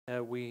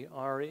We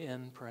are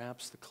in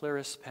perhaps the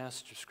clearest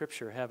passage of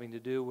Scripture having to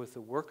do with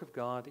the work of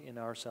God in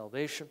our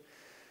salvation,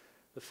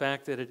 the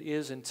fact that it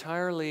is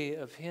entirely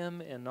of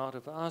Him and not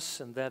of us,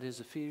 and that is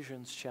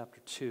Ephesians chapter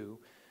 2.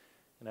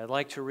 And I'd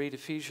like to read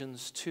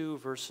Ephesians 2,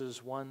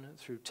 verses 1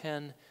 through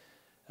 10.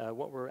 We're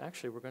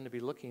going to be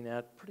looking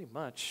at pretty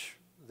much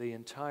the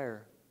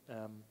entire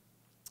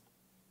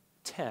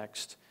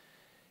text,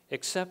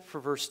 except for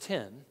verse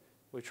 10,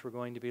 which we're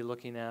going to be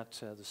looking at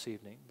this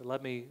evening. But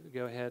let me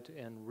go ahead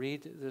and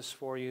read this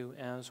for you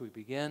as we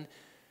begin.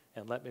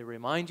 And let me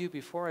remind you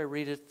before I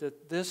read it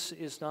that this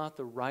is not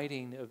the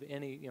writing of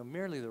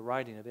merely the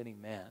writing of any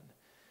man.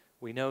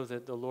 We know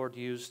that the Lord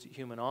used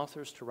human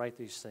authors to write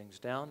these things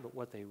down, but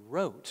what they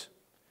wrote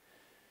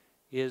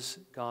is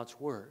God's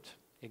Word.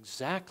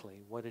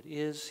 Exactly what it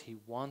is He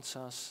wants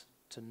us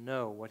to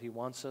know, what He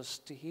wants us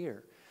to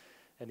hear.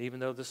 And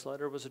even though this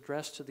letter was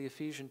addressed to the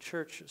Ephesian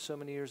church so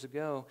many years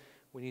ago,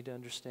 we need to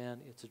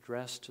understand it's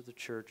addressed to the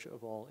church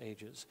of all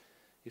ages.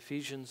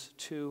 Ephesians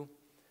 2,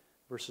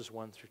 verses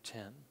 1 through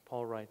 10.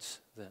 Paul writes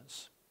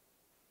this.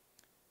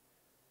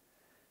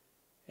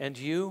 And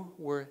you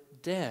were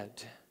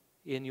dead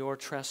in your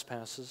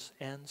trespasses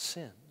and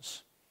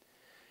sins,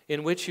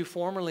 in which you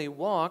formerly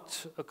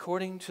walked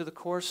according to the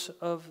course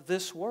of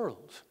this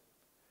world,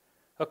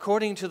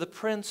 according to the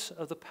prince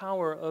of the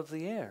power of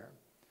the air,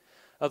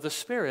 of the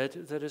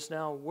spirit that is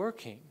now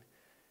working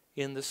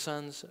in the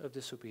sons of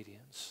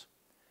disobedience.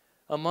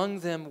 Among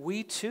them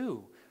we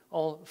too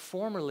all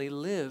formerly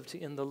lived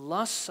in the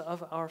lusts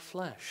of our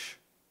flesh,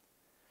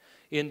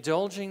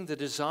 indulging the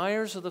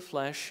desires of the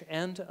flesh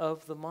and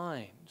of the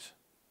mind,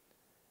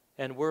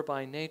 and were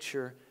by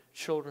nature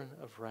children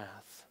of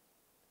wrath,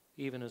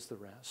 even as the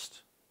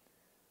rest.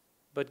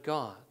 But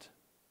God,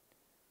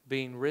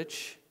 being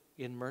rich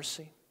in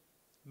mercy,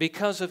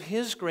 because of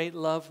His great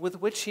love with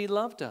which He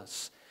loved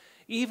us,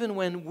 even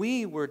when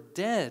we were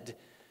dead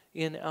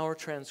in our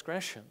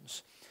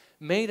transgressions,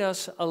 made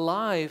us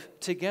alive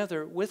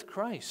together with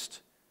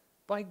Christ.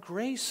 By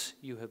grace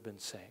you have been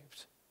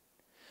saved,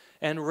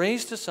 and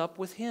raised us up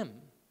with Him,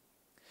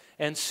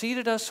 and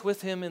seated us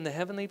with Him in the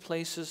heavenly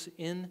places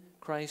in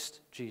Christ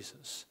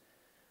Jesus,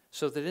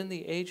 so that in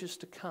the ages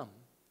to come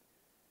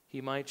He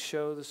might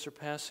show the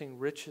surpassing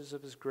riches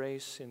of His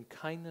grace in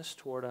kindness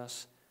toward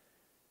us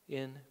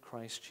in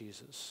Christ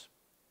Jesus.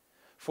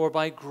 For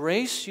by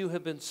grace you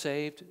have been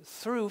saved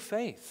through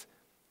faith,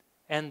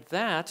 and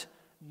that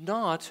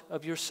not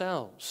of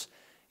yourselves.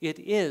 It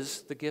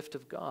is the gift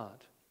of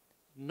God,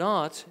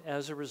 not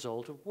as a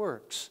result of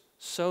works,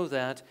 so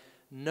that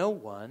no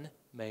one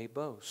may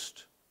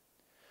boast.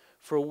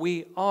 For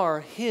we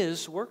are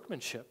His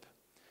workmanship,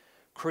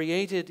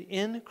 created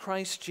in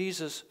Christ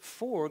Jesus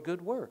for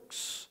good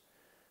works,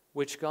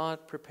 which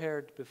God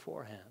prepared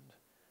beforehand,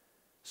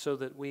 so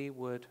that we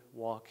would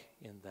walk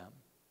in them.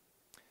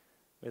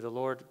 May the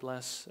Lord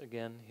bless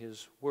again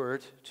His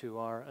word to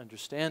our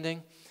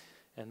understanding,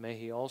 and may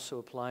He also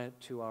apply it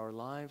to our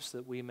lives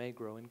that we may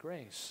grow in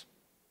grace.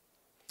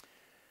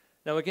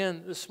 Now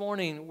again, this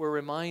morning we're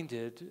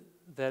reminded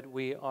that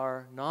we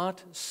are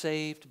not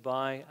saved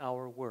by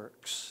our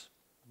works,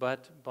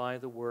 but by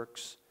the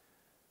works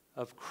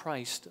of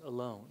Christ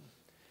alone.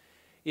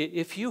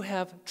 If you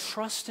have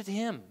trusted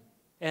Him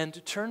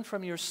and turned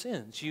from your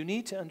sins, you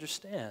need to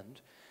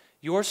understand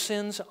your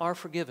sins are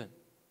forgiven.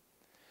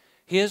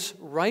 His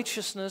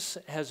righteousness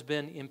has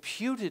been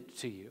imputed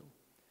to you,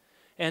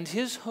 and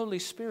His Holy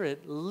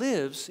Spirit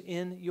lives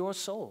in your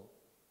soul.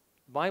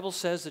 The Bible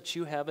says that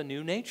you have a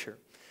new nature,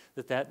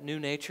 that new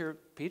nature,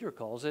 Peter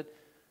calls it,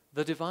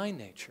 the divine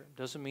nature. It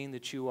doesn't mean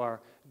that you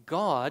are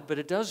God, but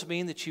it does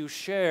mean that you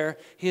share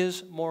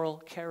His moral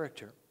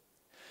character.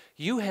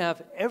 You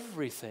have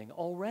everything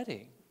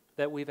already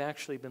that we've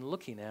actually been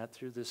looking at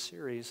through this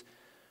series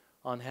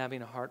on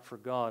having a heart for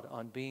God,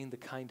 on being the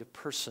kind of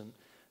person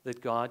that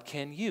God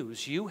can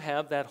use. You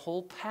have that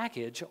whole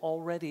package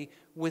already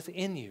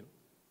within you.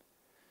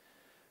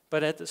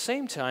 But at the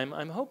same time,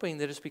 I'm hoping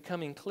that it's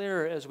becoming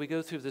clearer as we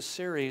go through this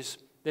series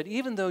that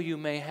even though you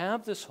may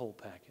have this whole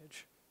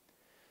package,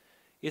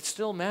 it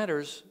still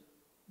matters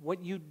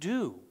what you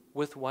do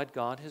with what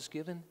God has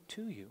given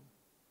to you.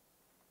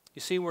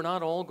 You see, we're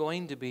not all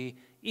going to be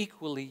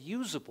equally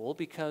usable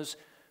because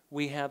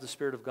we have the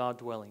Spirit of God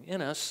dwelling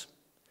in us,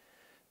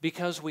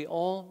 because we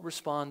all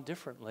respond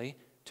differently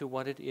to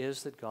what it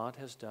is that God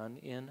has done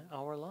in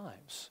our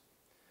lives.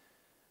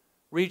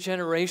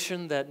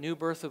 Regeneration, that new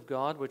birth of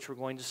God, which we're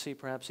going to see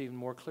perhaps even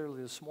more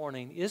clearly this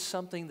morning, is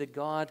something that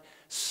God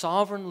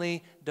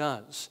sovereignly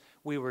does.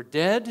 We were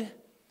dead,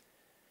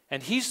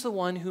 and He's the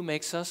one who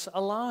makes us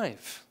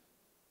alive.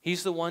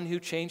 He's the one who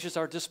changes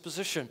our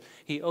disposition.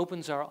 He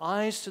opens our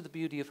eyes to the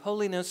beauty of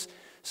holiness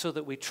so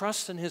that we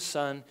trust in His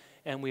Son,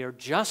 and we are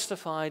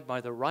justified by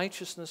the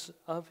righteousness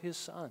of His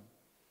Son.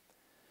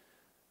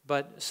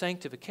 But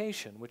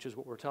sanctification, which is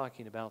what we're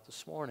talking about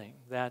this morning,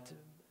 that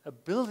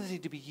ability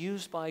to be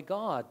used by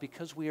God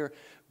because we are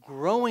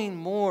growing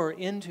more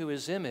into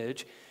His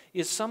image,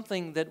 is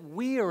something that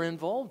we are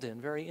involved in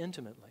very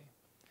intimately.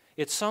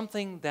 It's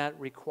something that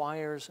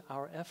requires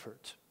our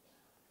effort.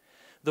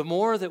 the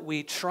more that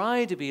we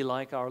try to be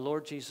like our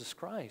Lord Jesus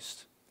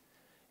Christ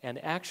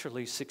and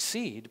actually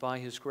succeed by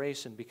His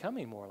grace in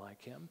becoming more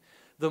like Him,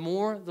 the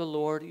more the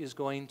Lord is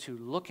going to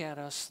look at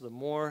us, the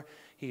more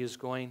He is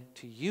going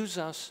to use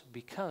us,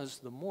 because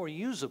the more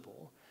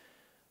usable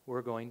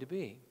we're going to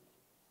be.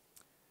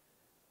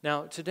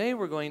 Now, today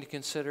we're going to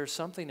consider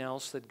something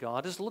else that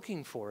God is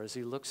looking for as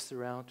He looks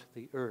throughout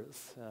the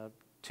earth.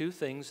 Two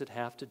things that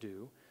have to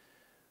do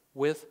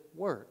with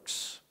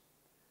works.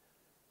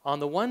 On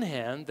the one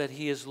hand, that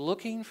He is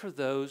looking for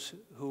those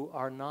who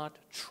are not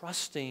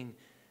trusting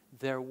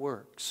their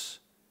works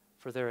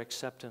for their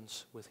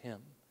acceptance with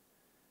Him.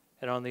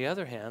 And on the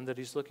other hand, that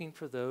He's looking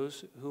for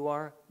those who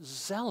are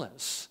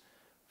zealous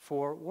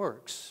for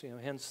works.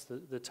 Hence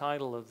the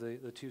title of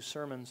the two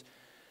sermons,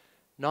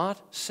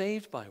 Not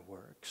Saved by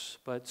Works,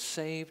 but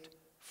Saved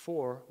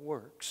for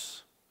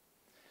Works.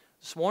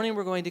 This morning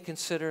we're going to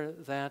consider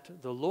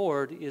that the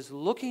Lord is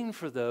looking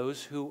for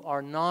those who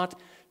are not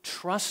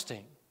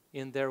trusting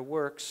in their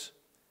works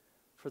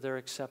for their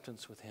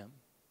acceptance with Him,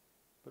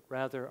 but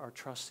rather are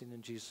trusting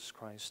in Jesus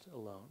Christ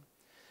alone.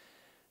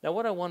 Now,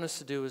 what I want us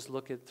to do is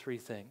look at three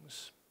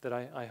things that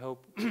I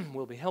hope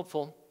will be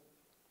helpful.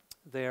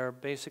 They are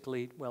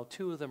basically,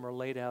 two of them are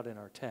laid out in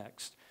our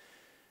text,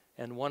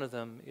 and one of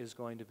them is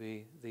going to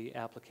be the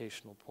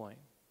applicational point.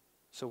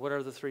 So what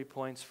are the 3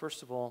 points?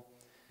 First of all,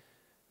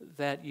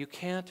 that you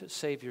can't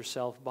save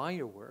yourself by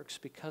your works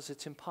because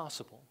it's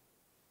impossible.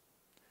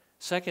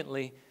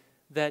 Secondly,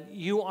 that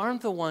you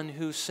aren't the one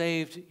who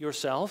saved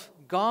yourself.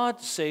 God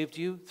saved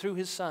you through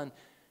His Son,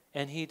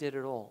 and He did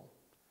it all.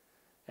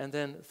 And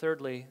then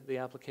thirdly, the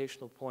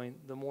applicational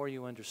point, the more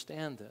you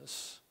understand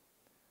this,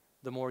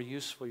 the more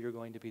useful you're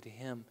going to be to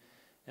Him.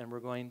 And we're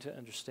going to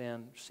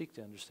seek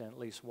to understand at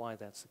least why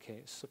that's the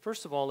case. So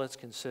first of all, let's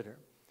consider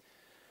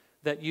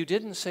that you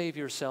didn't save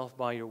yourself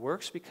by your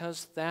works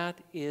because that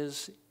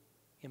is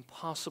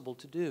impossible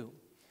to do.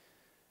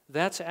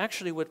 That's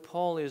actually what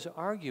Paul is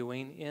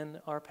arguing in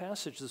our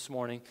passage this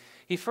morning.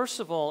 He first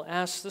of all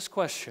asks this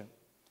question: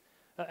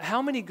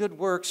 how many good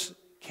works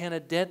can a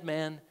dead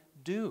man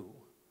do?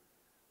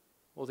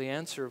 Well, the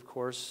answer, of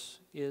course,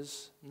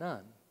 is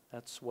none.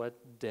 That's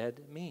what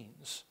dead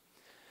means.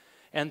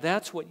 And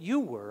that's what you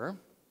were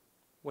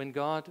when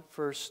God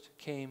first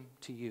came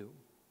to you.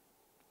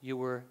 You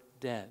were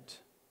dead.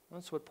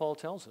 That's what Paul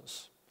tells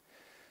us.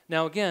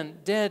 Now again,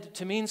 dead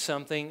to mean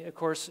something, of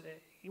course,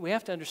 we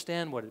have to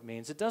understand what it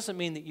means. It doesn't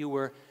mean that you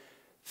were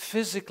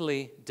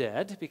physically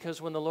dead,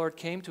 because when the Lord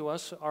came to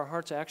us, our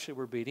hearts actually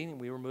were beating and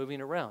we were moving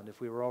around.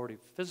 If we were already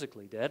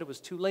physically dead, it was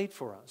too late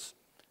for us.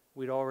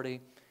 We'd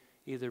already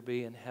either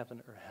be in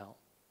heaven or hell.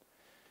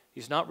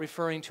 He's not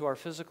referring to our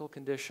physical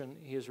condition.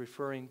 He is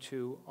referring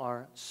to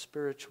our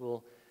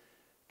spiritual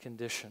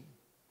condition.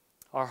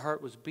 Our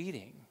heart was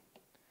beating,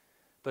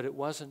 but it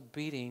wasn't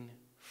beating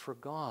for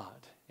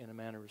God, in a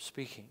manner of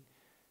speaking.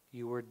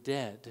 You were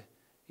dead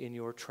in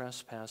your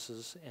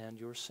trespasses and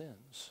your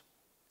sins.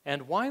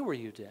 And why were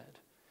you dead?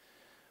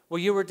 Well,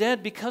 you were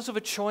dead because of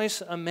a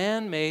choice a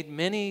man made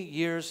many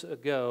years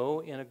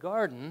ago in a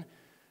garden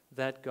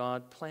that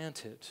God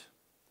planted.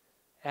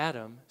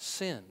 Adam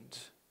sinned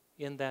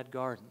in that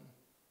garden.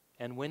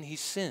 And when he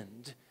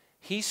sinned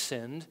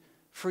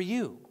for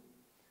you.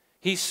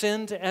 He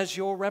sinned as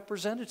your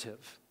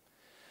representative.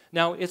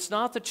 Now, it's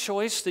not the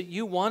choice that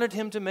you wanted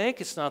him to make.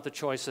 It's not the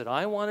choice that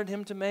I wanted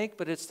him to make,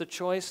 but it's the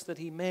choice that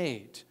he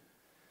made.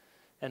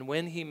 And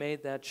when he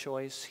made that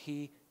choice,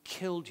 he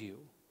killed you.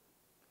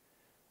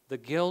 The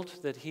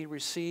guilt that he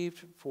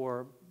received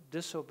for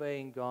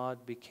disobeying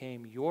God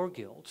became your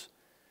guilt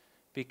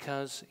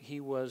because he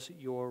was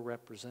your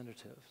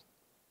representative.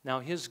 Now,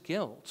 his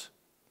guilt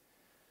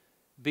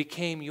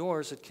became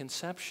yours at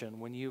conception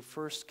when you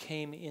first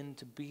came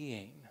into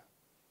being.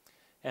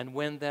 And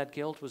when that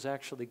guilt was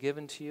actually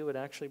given to you, it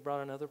actually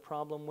brought another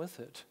problem with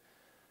it,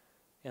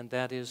 and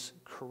that is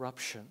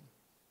corruption.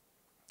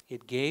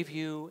 It gave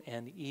you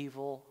an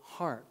evil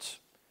heart.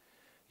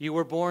 You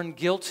were born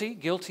guilty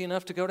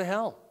enough to go to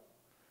hell.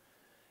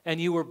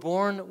 And you were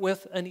born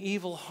with an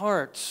evil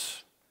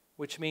heart,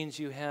 which means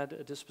you had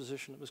a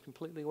disposition that was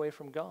completely away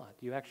from God.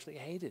 You actually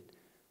hated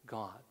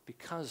God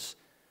because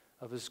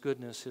of His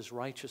goodness, His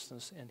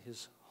righteousness, and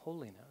His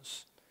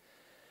holiness.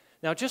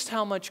 Now, just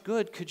how much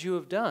good could you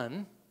have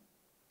done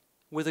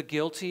with a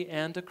guilty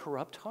and a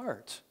corrupt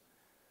heart?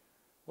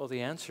 Well, the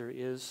answer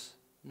is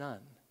none.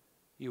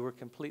 You were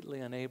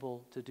completely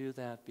unable to do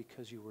that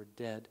because you were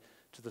dead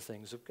to the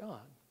things of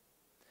God.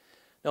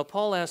 Now,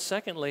 Paul asks,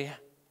 secondly,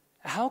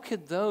 how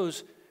could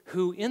those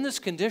who in this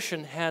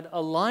condition had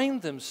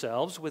aligned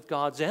themselves with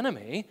God's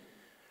enemy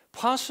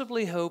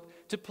possibly hope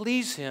to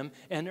please Him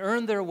and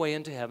earn their way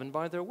into heaven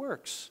by their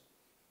works?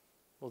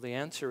 Well, the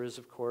answer is,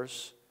 of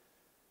course,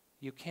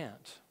 you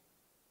can't.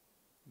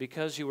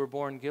 Because you were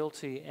born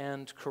guilty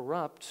and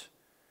corrupt,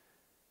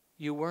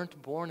 you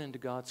weren't born into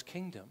God's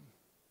kingdom.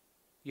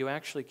 You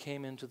actually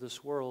came into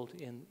this world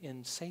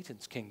in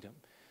Satan's kingdom.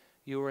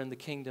 You were in the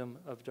kingdom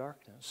of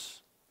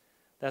darkness.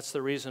 That's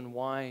the reason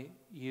why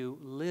you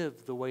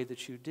lived the way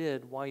that you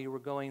did, why you were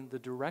going the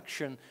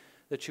direction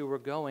that you were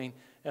going,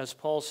 as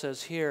Paul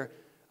says here,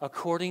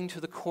 according to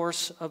the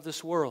course of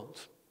this world.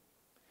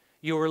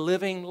 You were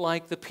living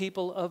like the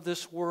people of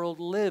this world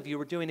live. You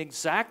were doing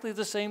exactly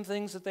the same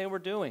things that they were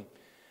doing.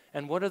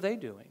 And what are they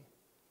doing?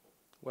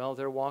 Well,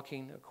 they're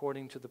walking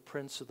according to the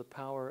prince of the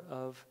power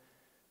of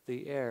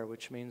the air,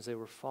 which means they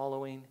were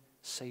following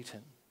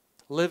Satan,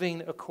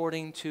 living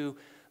according to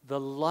the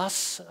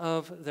lusts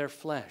of their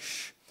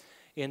flesh,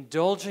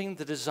 indulging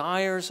the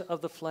desires of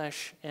the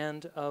flesh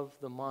and of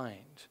the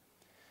mind.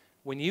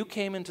 When you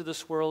came into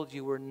this world,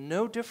 you were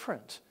no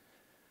different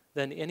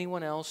than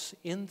anyone else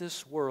in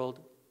this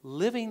world,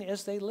 living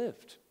as they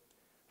lived,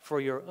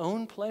 for your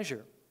own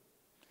pleasure,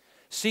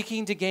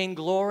 seeking to gain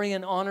glory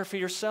and honor for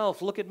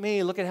yourself. Look at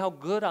me, look at how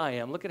good I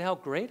am, look at how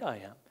great I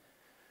am,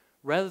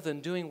 rather than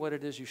doing what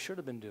it is you should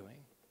have been doing,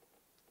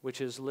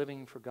 which is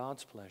living for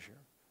God's pleasure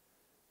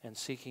and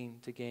seeking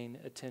to gain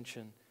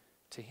attention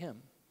to Him.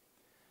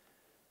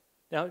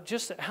 Now,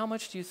 just how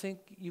much do you think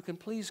you can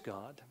please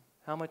God?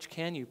 How much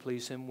can you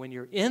please Him when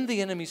you're in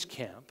the enemy's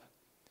camp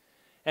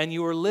and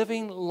you are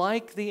living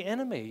like the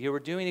enemy? You are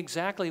doing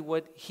exactly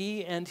what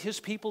he and his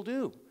people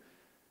do.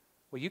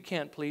 Well, you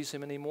can't please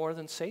Him any more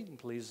than Satan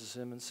pleases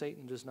Him, and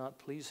Satan does not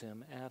please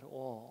Him at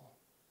all.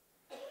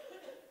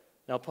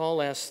 Now,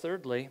 Paul asks,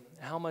 thirdly,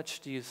 how much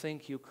do you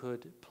think you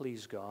could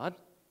please God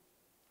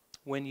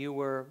when you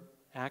were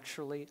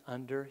actually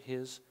under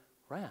His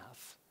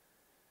wrath?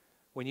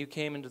 When you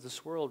came into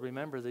this world,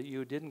 remember that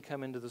you didn't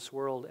come into this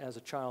world as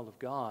a child of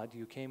God.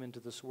 You came into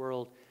this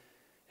world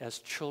as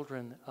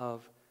children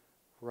of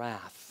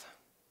wrath.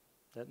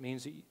 That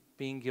means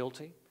being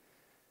guilty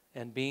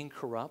and being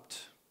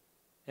corrupt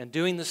and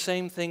doing the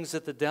same things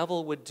that the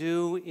devil would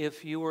do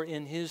if you were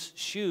in his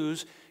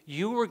shoes.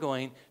 You were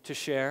going to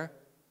share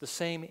the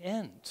same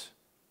end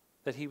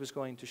that he was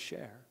going to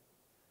share.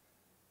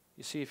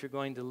 You see, if you're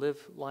going to live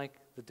like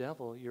the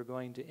devil, you're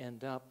going to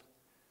end up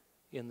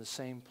in the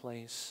same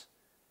place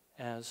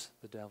as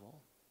the devil.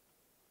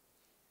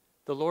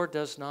 The Lord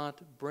does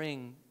not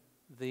bring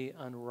the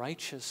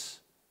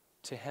unrighteous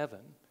to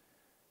heaven.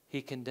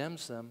 He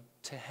condemns them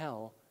to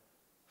hell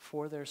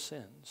for their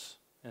sins.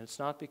 And it's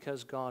not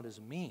because God is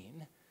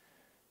mean,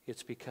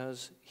 it's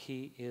because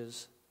He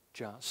is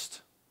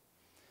just.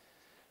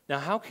 Now,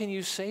 how can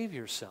you save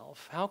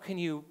yourself? How can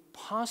you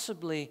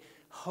possibly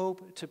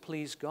hope to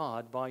please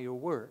God by your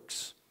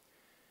works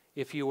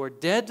if you are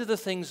dead to the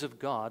things of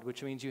God,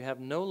 which means you have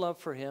no love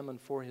for Him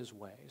and for His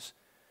ways,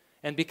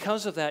 and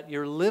because of that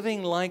you're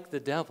living like the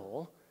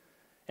devil,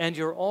 and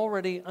you're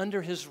already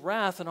under His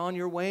wrath and on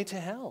your way to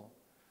hell?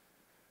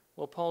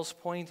 Well, Paul's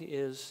point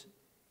is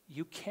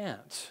you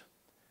can't.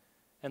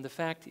 And the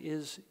fact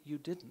is you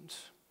didn't.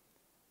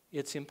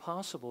 It's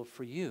impossible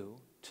for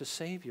you to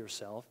save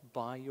yourself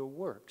by your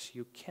works.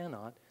 You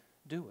cannot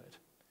do it.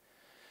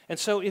 And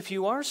so if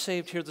you are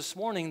saved here this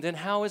morning, then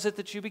how is it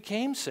that you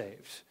became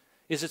saved?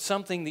 Is it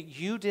something that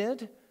you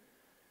did?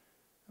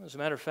 As a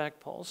matter of fact,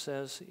 Paul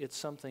says it's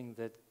something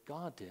that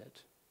God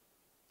did.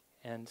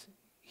 And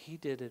He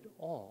did it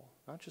all,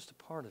 not just a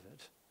part of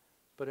it,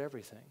 but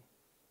everything.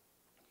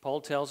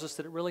 Paul tells us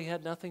that it really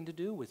had nothing to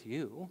do with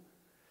you.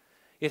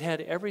 It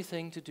had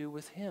everything to do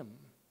with Him.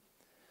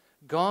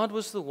 God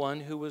was the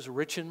one who was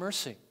rich in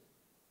mercy.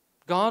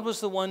 God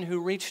was the one who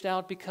reached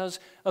out because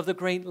of the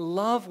great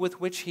love with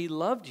which He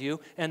loved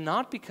you, and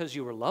not because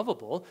you were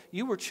lovable.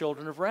 You were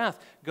children of wrath,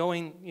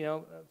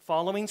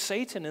 following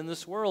Satan in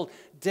this world,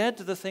 dead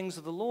to the things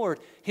of the Lord.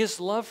 His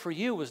love for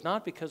you was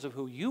not because of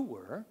who you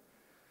were,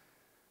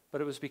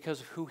 but it was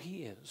because of who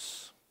He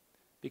is,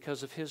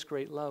 because of His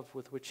great love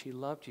with which He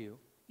loved you.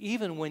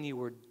 Even when you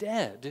were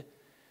dead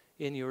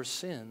in your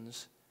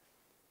sins,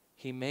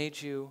 He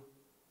made you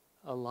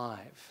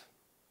alive.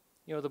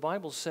 You know, the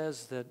Bible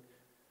says that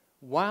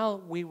while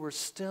we were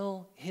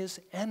still His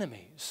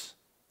enemies,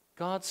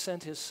 God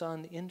sent His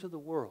Son into the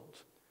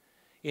world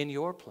in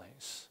your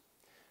place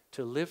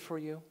to live for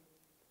you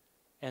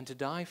and to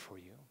die for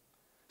you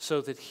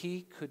so that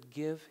He could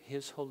give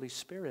His Holy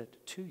Spirit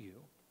to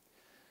you.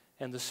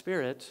 And the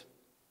Spirit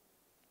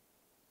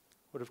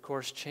would, of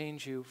course,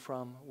 change you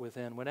from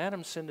within. When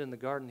Adam sinned in the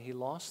garden, he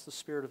lost the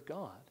Spirit of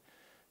God.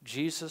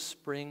 Jesus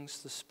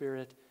brings the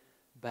Spirit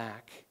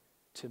back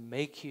to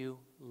make you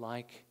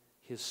like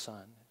His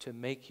Son, to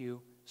make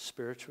you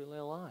spiritually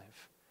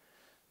alive.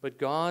 But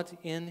God,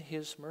 in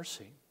His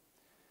mercy,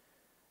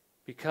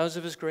 because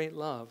of His great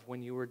love,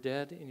 when you were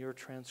dead in your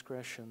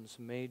transgressions,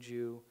 made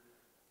you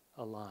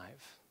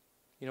alive.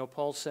 You know,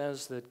 Paul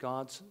says that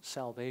God's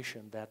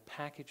salvation, that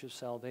package of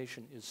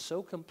salvation, is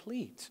so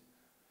complete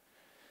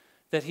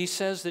that he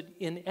says that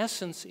in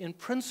essence, in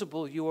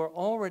principle, you are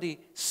already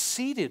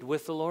seated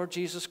with the Lord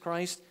Jesus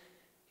Christ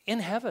in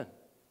heaven,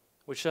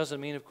 which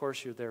doesn't mean, of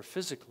course, you're there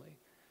physically,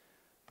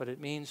 but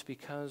it means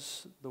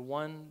because the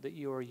one that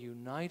you are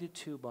united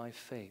to by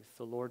faith,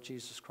 the Lord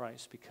Jesus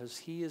Christ, because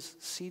He is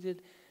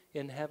seated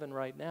in heaven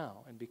right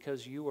now, and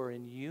because you are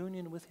in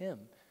union with Him,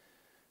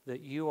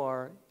 that you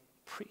are,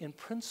 in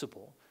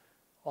principle,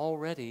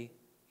 already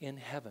in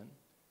heaven.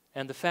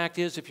 And the fact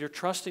is, if you're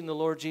trusting the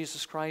Lord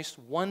Jesus Christ,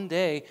 one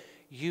day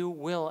you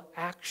will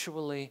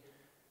actually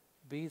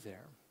be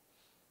there,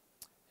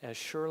 as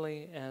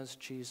surely as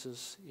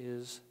Jesus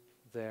is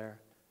there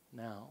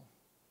now.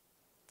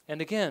 And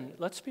again,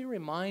 let's be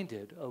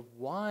reminded of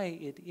why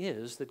it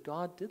is that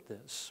God did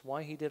this,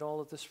 why he did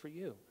all of this for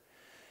you.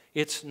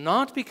 It's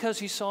not because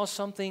he saw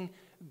something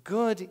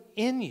good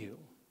in you.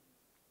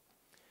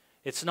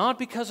 It's not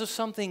because of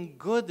something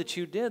good that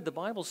you did. The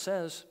Bible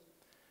says,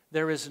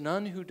 there is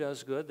none who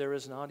does good, there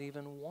is not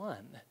even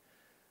one.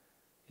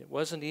 It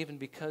wasn't even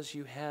because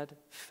you had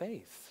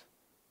faith,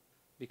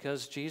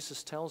 because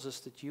Jesus tells us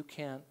that you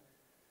can't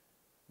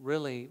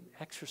really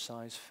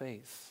exercise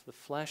faith. The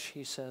flesh,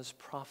 he says,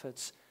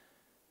 profits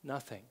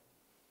nothing.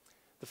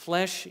 The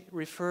flesh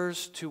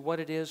refers to what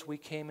it is we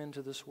came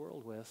into this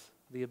world with,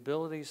 the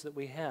abilities that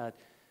we had,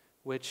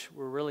 which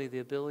were really the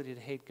ability to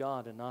hate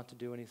God and not to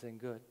do anything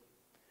good.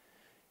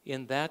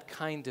 In that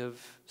kind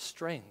of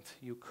strength,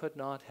 you could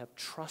not have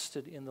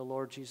trusted in the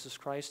Lord Jesus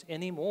Christ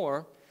any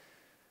more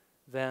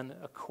than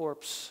a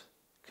corpse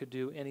could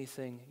do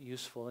anything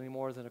useful, any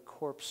more than a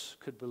corpse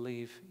could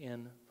believe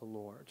in the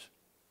Lord.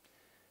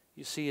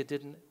 You see, it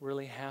didn't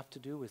really have to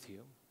do with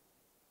you.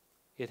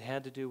 It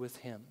had to do with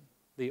him.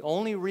 The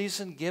only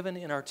reason given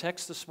in our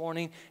text this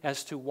morning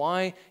as to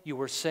why you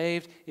were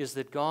saved is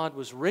that God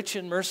was rich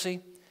in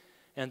mercy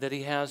and that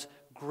he has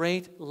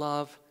great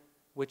love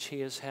which he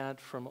has had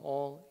from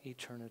all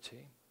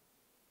eternity.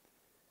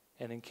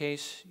 And in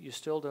case you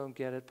still don't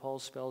get it, Paul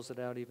spells it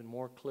out even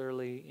more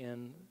clearly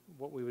in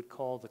what we would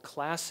call the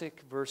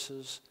classic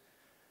verses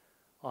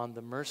on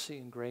the mercy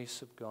and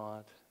grace of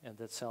God, and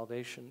that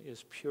salvation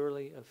is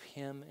purely of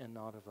him and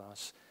not of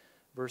us.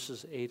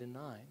 Verses 8 and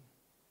 9.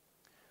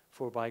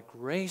 For by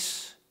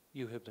grace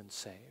you have been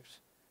saved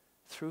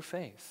through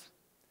faith,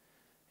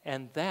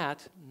 and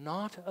that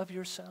not of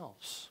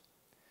yourselves.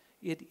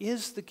 It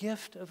is the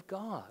gift of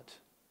God,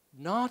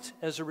 not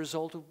as a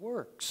result of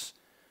works,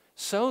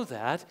 so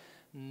that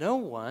no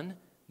one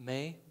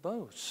may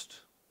boast.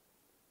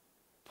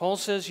 Paul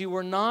says you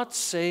were not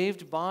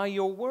saved by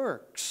your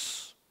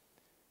works.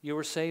 You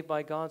were saved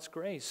by God's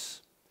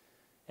grace.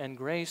 And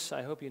grace,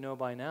 I hope you know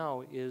by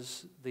now,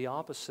 is the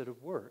opposite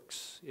of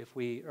works. If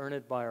we earn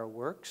it by our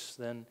works,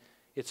 then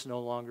it's no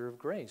longer of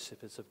grace.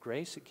 If it's of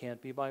grace, it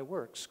can't be by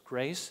works.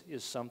 Grace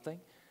is something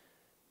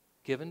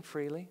given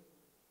freely.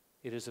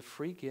 It is a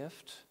free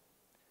gift.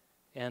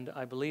 And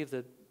I believe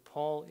that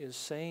Paul is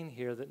saying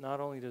here that not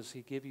only does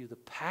he give you the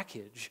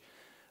package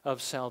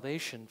of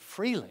salvation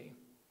freely,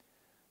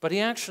 but he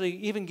actually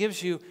even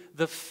gives you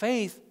the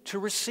faith to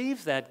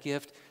receive that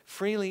gift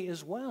freely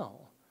as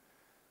well.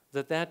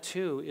 That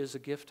too is a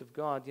gift of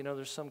God. You know,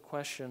 there's some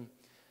question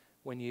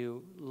when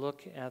you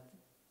look at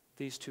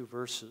these two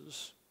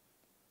verses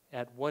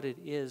at what it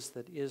is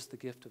that is the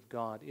gift of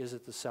God. Is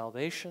it the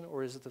salvation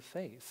or is it the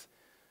faith?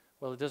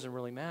 Well, it doesn't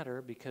really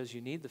matter because you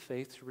need the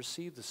faith to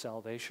receive the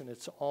salvation.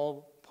 It's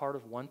all part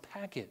of one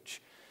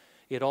package.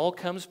 It all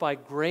comes by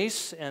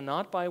grace and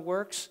not by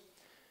works.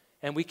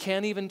 And we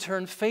can't even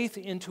turn faith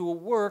into a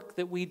work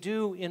that we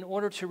do in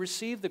order to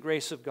receive the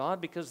grace of God,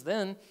 because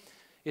then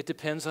it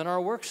depends on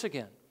our works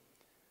again.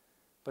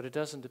 But it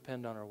doesn't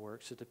depend on our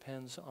works. It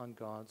depends on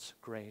God's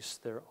grace.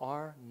 There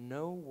are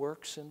no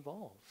works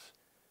involved,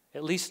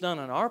 at least none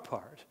on our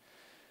part.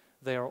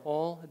 They are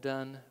all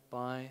done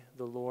by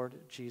the Lord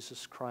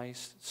Jesus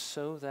Christ,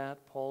 so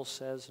that, Paul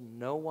says,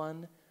 no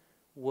one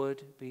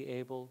would be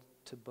able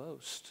to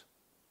boast.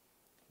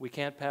 We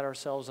can't pat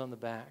ourselves on the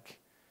back.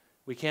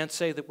 We can't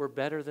say that we're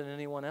better than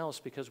anyone else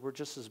because we're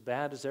just as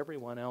bad as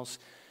everyone else.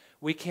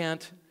 We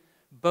can't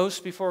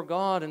boast before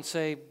God and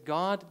say,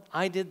 God,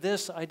 I did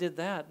this, I did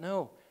that.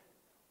 No.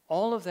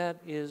 All of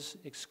that is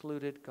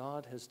excluded.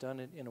 God has done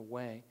it in a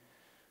way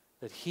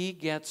that he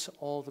gets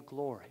all the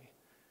glory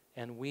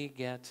and we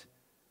get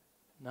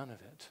none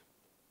of it.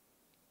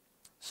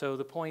 So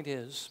the point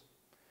is,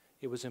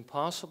 it was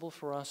impossible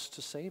for us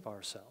to save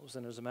ourselves.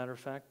 And as a matter of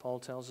fact, Paul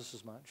tells us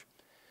as much.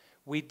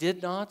 We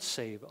did not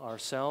save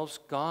ourselves.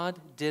 God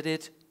did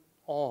it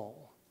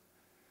all.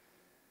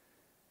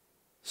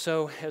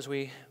 So as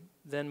we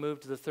then move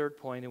to the third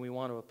point and we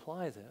want to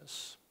apply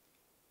this,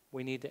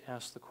 we need to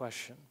ask the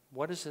question,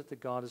 what is it that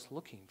God is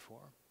looking for?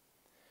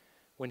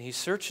 When he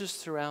searches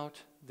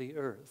throughout the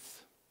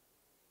earth,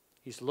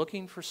 he's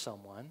looking for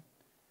someone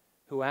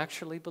who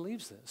actually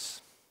believes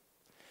this.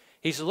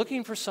 He's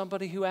looking for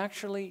somebody who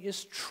actually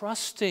is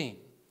trusting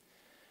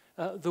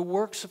the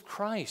works of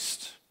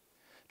Christ,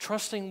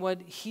 trusting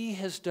what he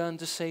has done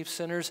to save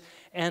sinners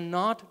and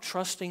not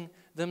trusting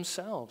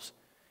themselves.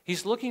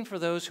 He's looking for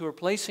those who are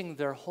placing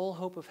their whole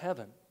hope of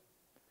heaven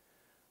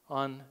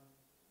on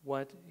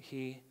what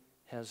he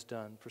has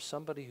done, for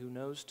somebody who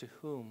knows to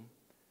whom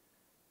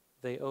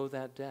they owe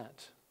that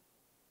debt,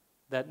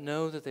 that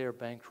know that they are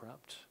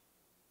bankrupt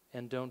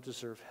and don't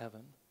deserve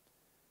heaven,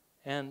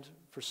 and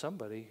for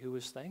somebody who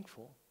is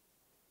thankful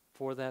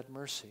for that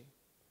mercy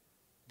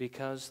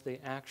because they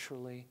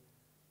actually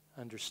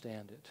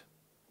understand it.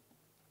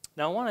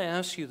 Now, I want to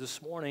ask you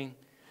this morning,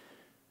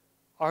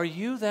 are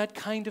you that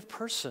kind of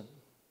person?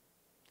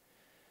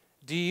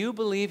 Do you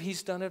believe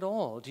he's done it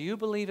all? Do you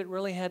believe it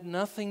really had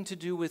nothing to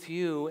do with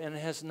you and it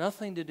has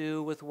nothing to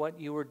do with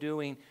what you are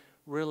doing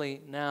really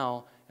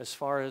now as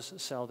far as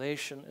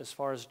salvation, as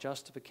far as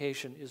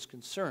justification is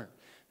concerned?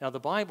 Now, the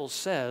Bible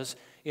says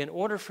in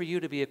order for you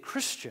to be a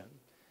Christian,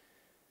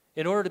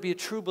 in order to be a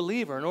true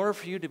believer, in order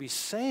for you to be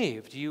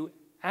saved, you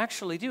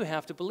actually do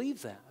have to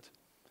believe that.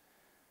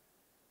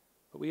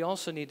 But we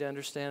also need to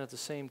understand at the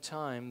same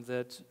time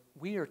that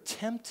we are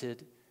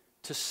tempted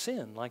to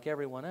sin like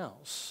everyone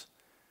else.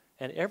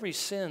 And every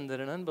sin that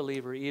an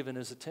unbeliever even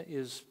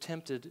is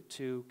tempted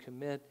to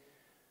commit,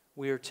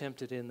 we are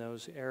tempted in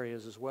those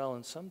areas as well.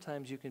 And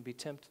sometimes you can be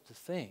tempted to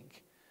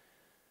think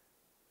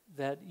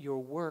that your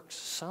works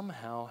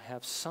somehow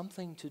have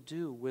something to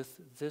do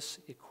with this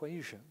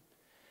equation.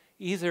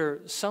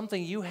 Either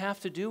something you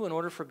have to do in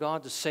order for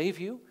God to save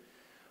you,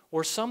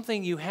 or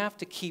something you have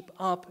to keep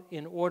up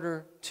in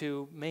order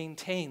to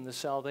maintain the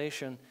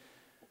salvation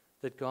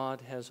that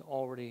God has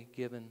already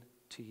given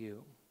to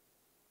you.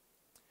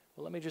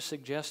 Well, let me just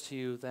suggest to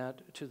you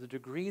that to the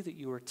degree that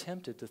you are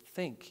tempted to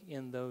think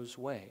in those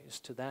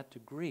ways, to that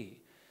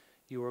degree,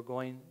 you are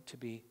going to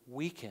be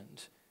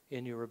weakened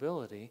in your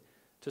ability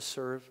to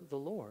serve the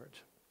Lord.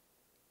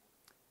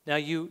 Now,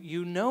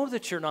 you know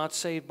that you're not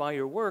saved by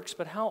your works,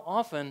 but how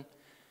often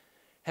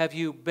have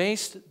you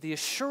based the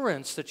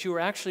assurance that you are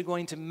actually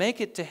going to make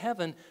it to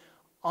heaven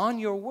on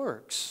your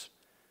works?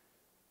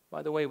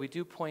 By the way, we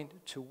do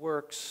point to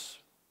works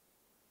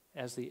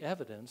as the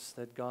evidence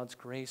that God's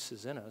grace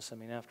is in us. I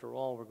mean, after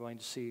all, we're going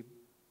to see,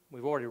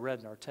 we've already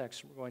read in our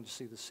text, we're going to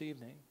see this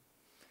evening,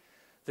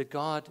 that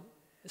God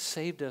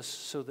saved us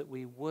so that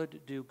we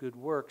would do good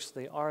works.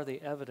 They are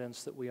the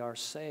evidence that we are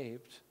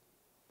saved.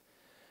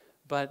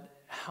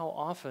 But how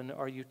often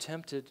are you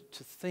tempted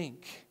to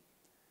think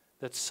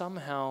that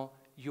somehow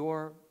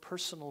your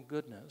personal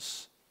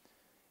goodness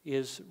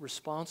is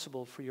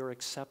responsible for your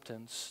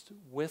acceptance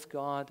with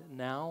God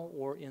now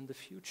or in the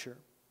future?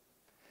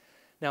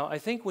 Now, I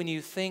think when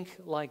you think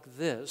like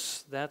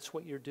this, that's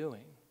what you're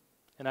doing.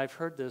 And I've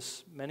heard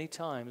this many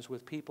times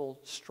with people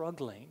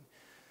struggling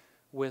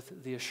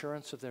with the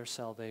assurance of their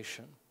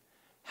salvation.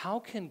 How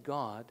can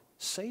God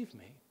save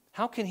me?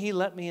 How can he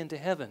let me into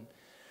heaven?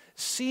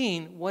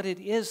 Seeing what it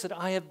is that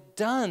I have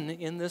done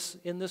in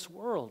this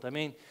world. I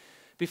mean,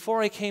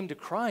 before I came to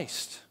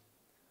Christ,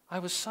 I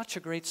was such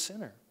a great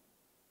sinner.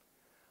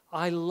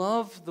 I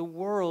loved the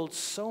world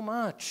so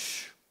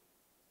much.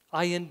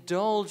 I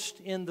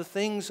indulged in the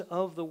things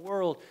of the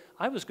world.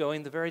 I was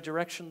going the very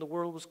direction the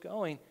world was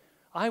going.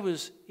 I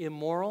was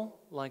immoral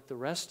like the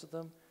rest of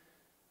them.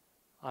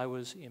 I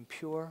was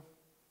impure.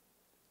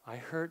 I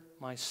hurt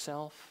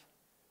myself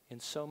in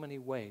so many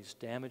ways,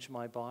 damaged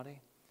my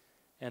body,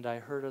 and I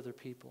hurt other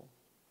people.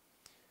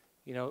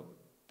 You know,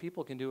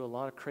 people can do a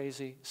lot of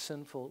crazy,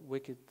 sinful,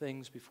 wicked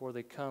things before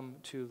they come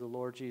to the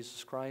Lord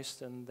Jesus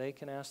Christ, and they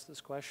can ask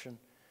this question: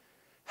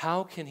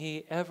 how can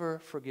he ever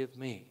forgive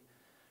me?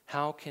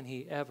 How can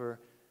he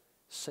ever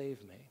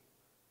save me?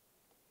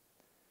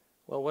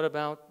 Well, what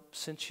about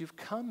since you've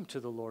come to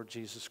the Lord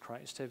Jesus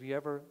Christ? Have you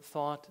ever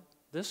thought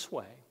this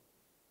way,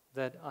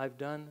 that I've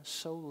done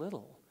so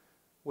little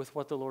with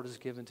what the Lord has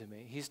given to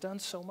me? He's done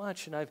so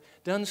much, and I've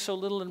done so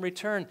little in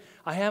return.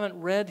 I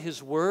haven't read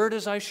his word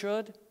as I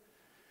should.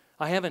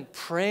 I haven't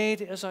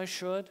prayed as I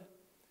should.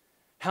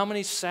 How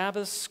many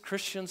Sabbaths,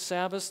 Christian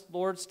Sabbaths,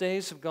 Lord's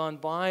days have gone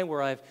by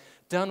where I've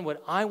done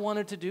what I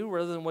wanted to do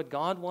rather than what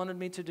God wanted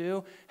me to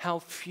do? How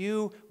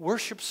few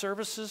worship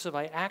services have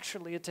I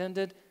actually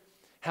attended?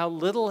 How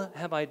little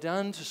have I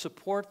done to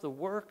support the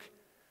work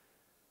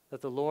that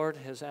the Lord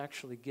has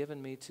actually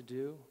given me to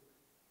do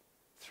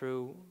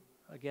through,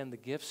 again, the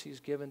gifts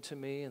he's given to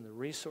me and the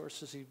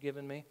resources he's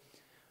given me?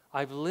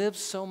 I've lived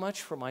so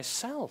much for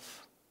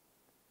myself,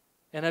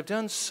 and I've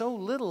done so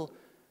little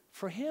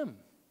for him.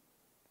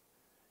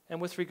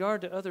 And with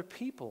regard to other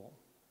people,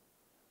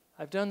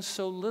 I've done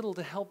so little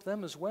to help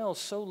them as well,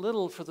 so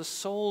little for the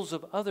souls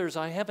of others.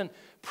 I haven't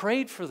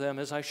prayed for them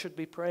as I should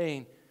be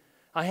praying.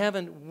 I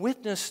haven't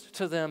witnessed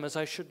to them as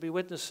I should be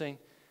witnessing.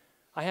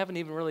 I haven't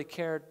even really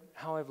cared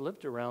how I've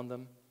lived around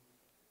them.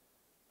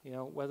 You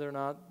know, whether or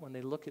not when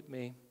they look at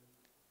me,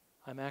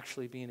 I'm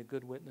actually being a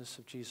good witness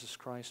of Jesus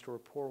Christ or a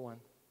poor one.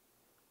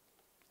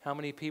 How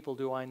many people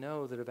do I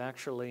know that have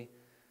actually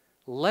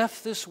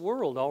left this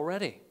world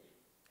already?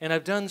 And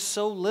I've done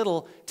so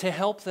little to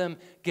help them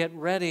get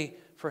ready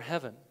for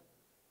heaven.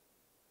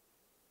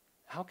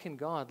 How can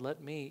God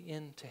let me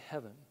into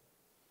heaven?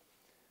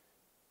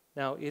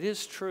 Now, it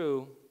is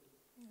true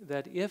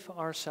that if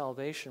our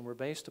salvation were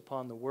based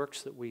upon the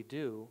works that we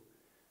do,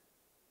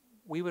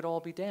 we would all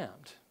be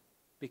damned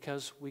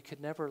because we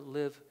could never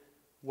live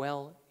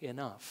well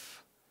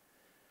enough.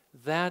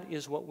 That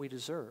is what we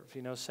deserve.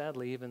 You know,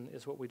 sadly, even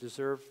is what we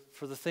deserve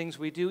for the things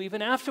we do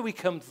even after we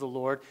come to the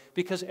Lord,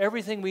 because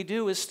everything we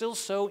do is still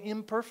so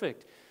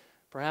imperfect.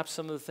 Perhaps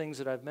some of the things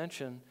that I've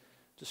mentioned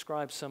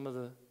describe some of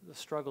the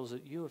struggles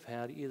that you have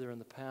had either in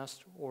the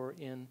past or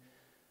in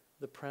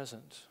the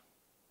present.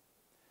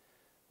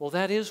 Well,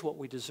 that is what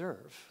we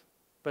deserve,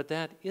 but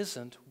that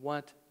isn't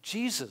what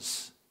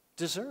Jesus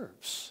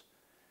deserves.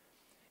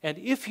 And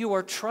if you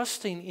are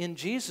trusting in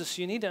Jesus,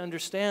 you need to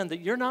understand that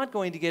you're not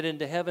going to get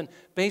into heaven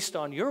based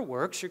on your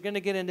works. You're going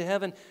to get into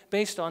heaven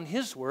based on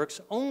His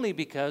works only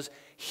because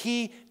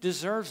He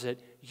deserves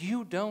it.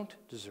 You don't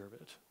deserve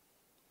it.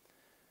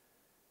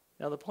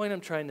 Now, the point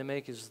I'm trying to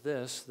make is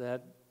this,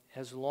 that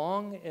as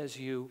long as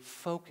you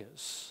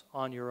focus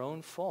on your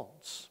own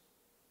faults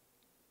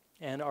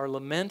and are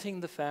lamenting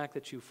the fact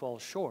that you fall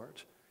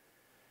short,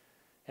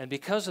 and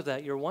because of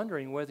that you're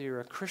wondering whether you're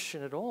a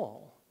Christian at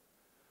all,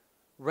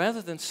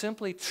 rather than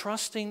simply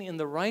trusting in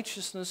the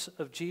righteousness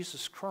of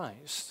Jesus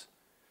Christ,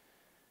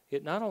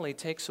 it not only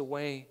takes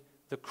away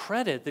the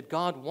credit that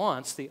God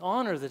wants, the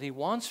honor that He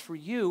wants for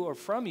you or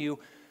from you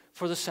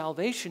for the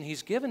salvation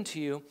He's given to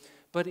you,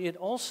 but it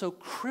also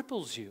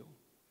cripples you,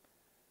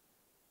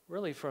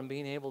 really, from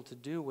being able to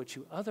do what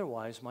you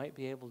otherwise might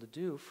be able to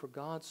do for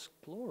God's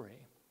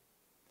glory.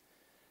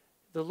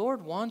 The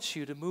Lord wants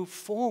you to move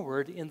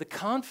forward in the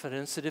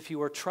confidence that if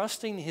you are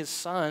trusting His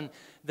Son,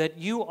 that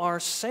you are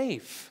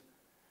safe.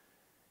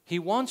 He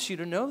wants you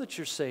to know that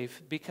you're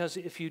safe, because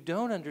if you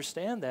don't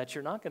understand that,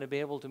 you're not going to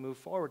be able to move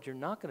forward. You're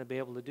not going to be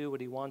able to do what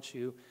He wants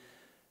you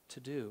to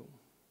do.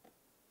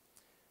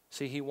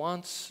 See, He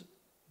wants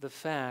the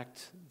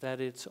fact that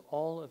it's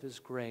all of His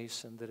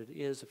grace and that it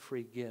is a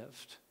free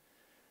gift.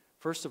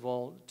 First of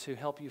all, to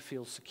help you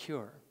feel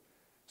secure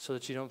so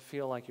that you don't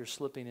feel like you're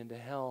slipping into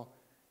hell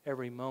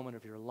every moment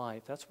of your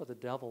life. That's what the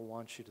devil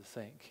wants you to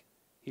think.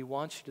 He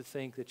wants you to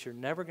think that you're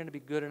never going to be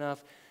good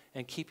enough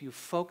and keep you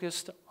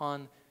focused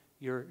on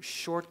your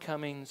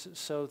shortcomings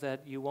so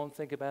that you won't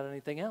think about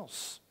anything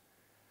else.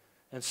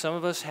 And some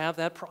of us have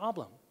that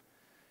problem.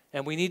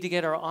 And we need to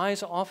get our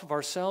eyes off of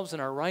ourselves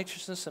and our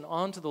righteousness and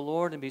onto the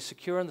Lord and be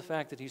secure in the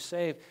fact that He's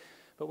saved.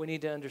 But we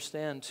need to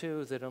understand,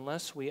 too, that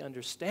unless we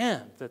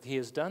understand that He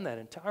has done that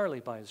entirely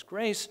by His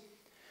grace,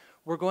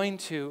 we're going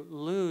to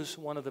lose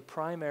one of the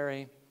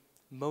primary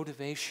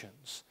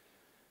motivations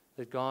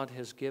that God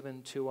has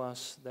given to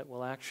us that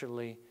will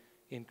actually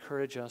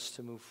encourage us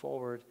to move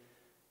forward,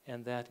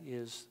 and that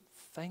is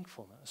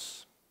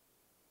thankfulness.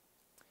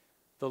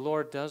 The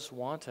Lord does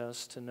want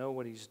us to know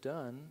what He's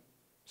done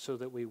so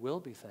that we will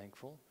be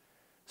thankful,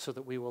 so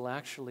that we will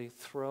actually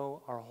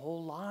throw our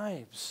whole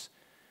lives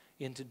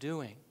into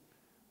doing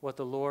what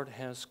the Lord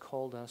has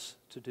called us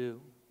to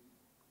do.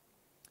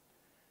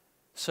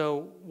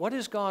 So, what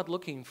is God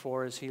looking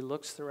for as He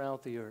looks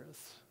throughout the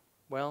earth?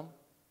 Well,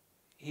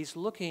 He's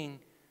looking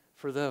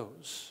for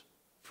those,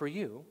 for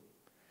you,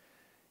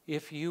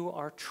 if you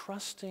are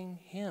trusting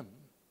Him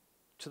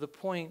to the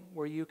point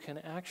where you can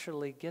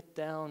actually get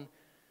down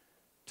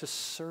to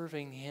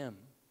serving Him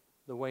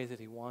the way that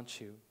He wants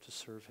you to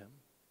serve Him.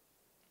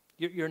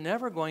 You're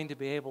never going to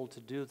be able to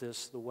do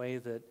this the way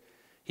that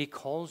He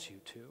calls you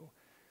to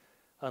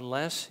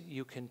unless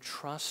you can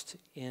trust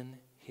in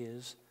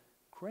His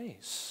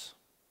grace.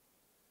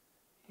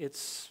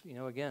 It's,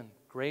 again,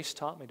 grace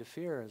taught me to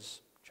fear,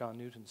 as John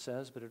Newton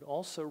says, but it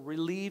also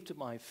relieved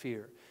my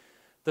fear.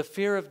 The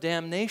fear of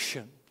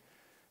damnation,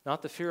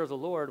 not the fear of the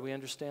Lord. We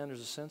understand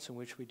there's a sense in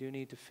which we do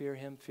need to fear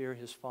Him, fear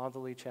His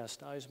fatherly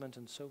chastisement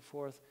and so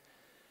forth.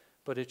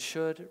 But it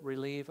should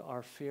relieve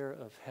our fear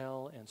of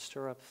hell and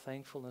stir up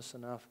thankfulness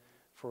enough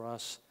for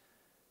us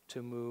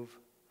to move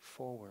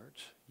forward.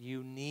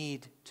 You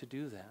need to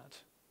do that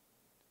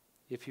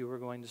if you are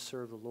going to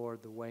serve the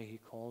Lord the way He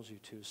calls you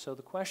to. So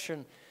the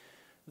question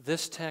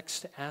this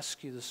text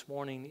asks you this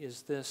morning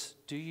is this: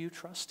 do you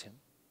trust Him?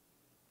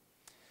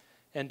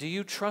 And do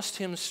you trust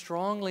Him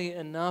strongly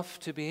enough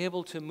to be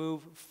able to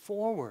move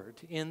forward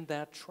in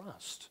that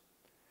trust?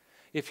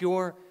 If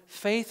your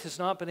faith has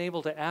not been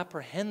able to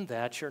apprehend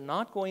that, you're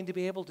not going to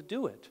be able to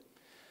do it.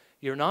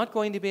 You're not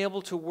going to be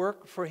able to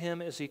work for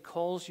Him as He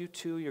calls you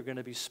to. You're going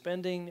to be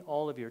spending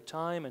all of your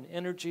time and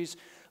energies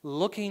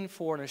looking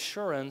for an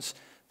assurance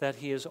that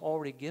He has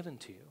already given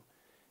to you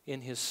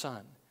in His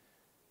Son,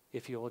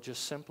 if you will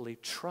just simply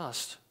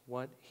trust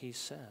what He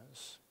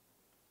says.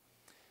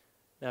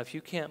 Now, if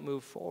you can't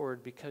move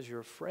forward because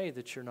you're afraid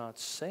that you're not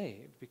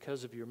saved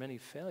because of your many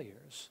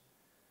failures,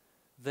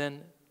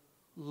 then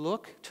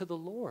look to the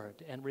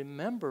Lord and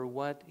remember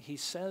what He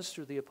says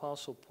through the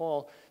Apostle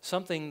Paul,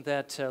 something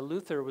that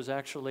Luther was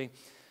actually,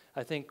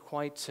 I think,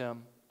 quite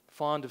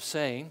fond of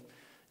saying,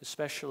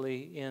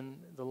 especially in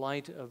the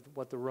light of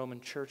what the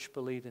Roman Church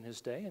believed in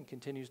his day and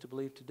continues to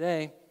believe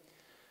today.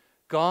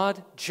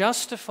 God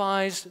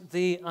justifies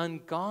the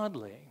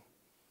ungodly.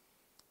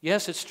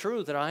 Yes, it's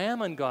true that I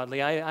am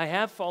ungodly. I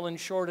have fallen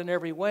short in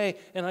every way,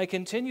 and I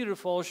continue to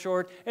fall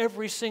short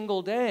every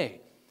single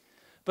day.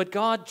 But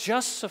God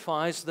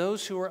justifies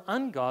those who are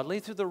ungodly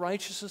through the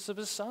righteousness of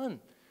His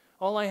Son.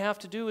 All I have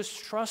to do is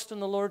trust in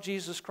the Lord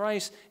Jesus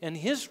Christ and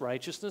His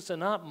righteousness and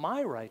not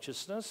my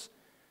righteousness,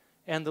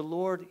 and the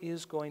Lord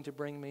is going to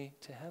bring me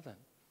to heaven.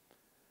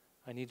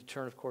 I need to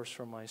turn, of course,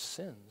 from my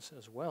sins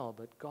as well,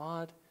 but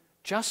God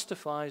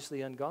justifies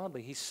the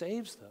ungodly. He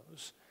saves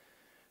those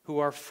who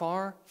are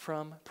far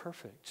from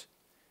perfect,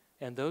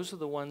 and those are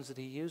the ones that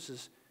He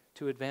uses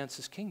to advance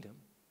His kingdom,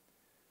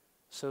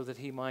 so that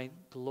He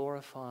might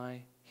glorify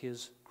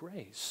His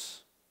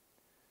grace.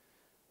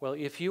 Well,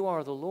 if you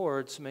are the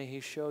Lord's, may He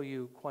show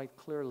you quite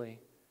clearly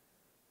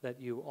that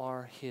you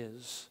are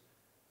His,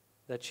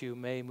 that you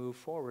may move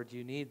forward.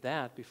 You need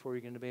that before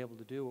you're going to be able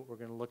to do what we're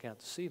going to look at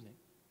this evening.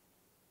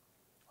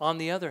 On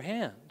the other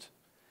hand,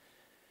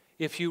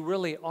 if you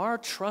really are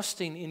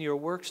trusting in your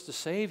works to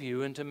save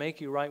you and to make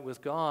you right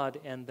with God,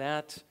 and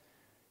that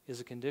is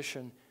a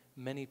condition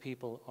many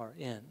people are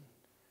in.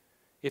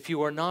 If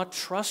you are not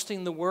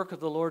trusting the work of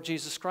the Lord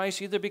Jesus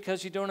Christ, either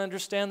because you don't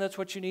understand that's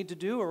what you need to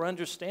do, or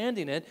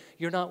understanding it,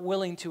 you're not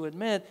willing to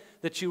admit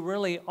that you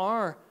really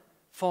are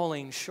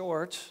falling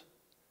short,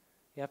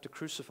 you have to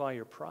crucify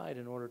your pride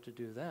in order to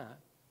do that.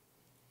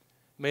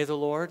 May the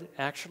Lord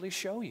actually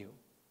show you,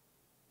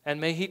 and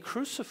may He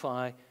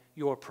crucify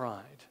your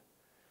pride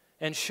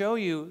and show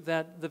you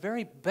that the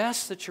very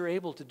best that you're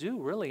able to do,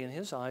 really, in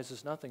His eyes,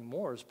 is nothing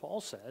more, as Paul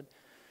said,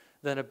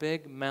 than a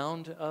big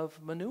mound of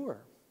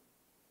manure.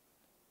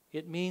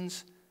 It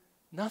means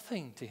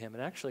nothing to Him.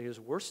 It actually is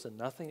worse than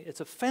nothing. It's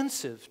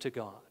offensive to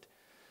God.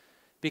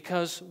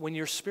 Because when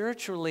you're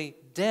spiritually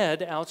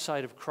dead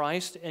outside of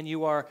Christ and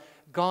you are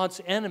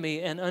God's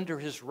enemy and under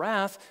His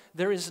wrath,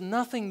 there is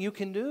nothing you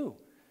can do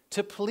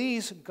to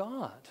please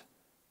God.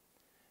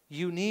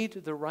 You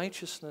need the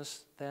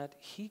righteousness that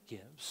He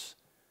gives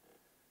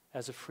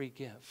as a free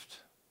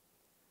gift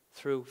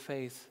through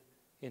faith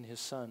in His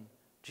Son,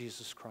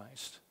 Jesus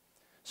Christ.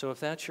 So if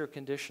that's your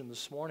condition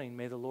this morning,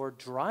 may the Lord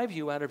drive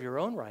you out of your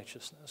own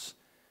righteousness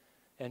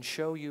and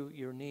show you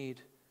your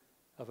need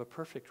of a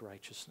perfect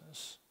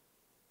righteousness,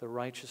 the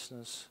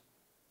righteousness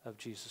of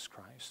Jesus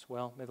Christ.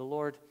 Well, may the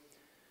Lord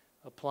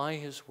apply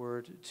His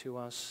word to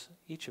us,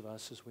 each of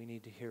us, as we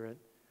need to hear it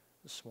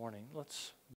this morning. Let's